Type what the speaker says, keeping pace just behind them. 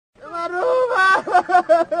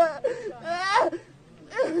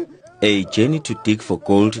A journey to dig for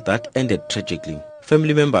gold that ended tragically.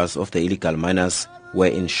 Family members of the illegal miners were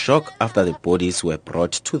in shock after the bodies were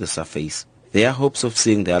brought to the surface. Their hopes of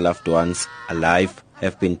seeing their loved ones alive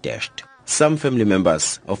have been dashed. Some family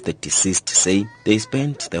members of the deceased say they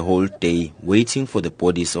spent the whole day waiting for the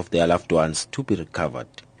bodies of their loved ones to be recovered.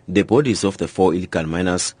 The bodies of the 4 illegal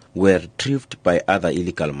miners were retrieved by other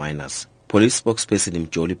illegal miners. Police spokesperson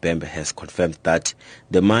Mthobisi Mkhaliphi has confirmed that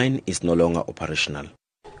the mine is no longer operational.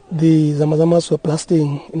 The Zamazamas were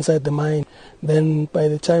blasting inside the mine. Then by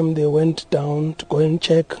the time they went down to go and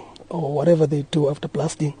check or whatever they do after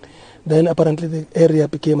blasting, then apparently the area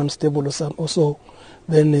became unstable or so.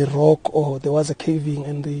 Then a rock or there was a caving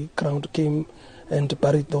and the ground came and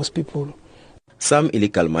buried those people. Some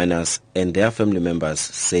illegal miners and their family members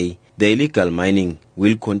say the illegal mining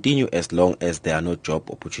will continue as long as there are no job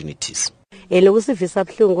opportunities. The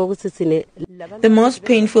most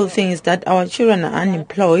painful thing is that our children are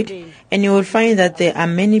unemployed, and you will find that there are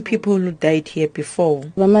many people who died here before.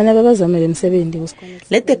 Let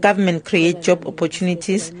the government create job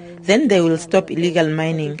opportunities, then they will stop illegal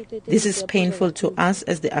mining. This is painful to us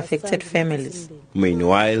as the affected families.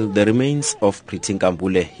 Meanwhile, the remains of Priti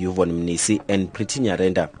Nkambule, Yvonne Mnisi and Priti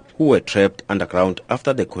Nyarenda, who were trapped underground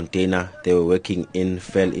after the container they were working in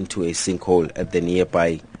fell into a sinkhole at the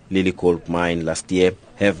nearby Lily Gold mine last year,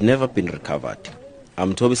 have never been recovered.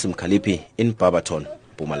 I'm Mthobisi Mkhaliphi in Barberton,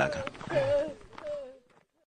 Mpumalanga.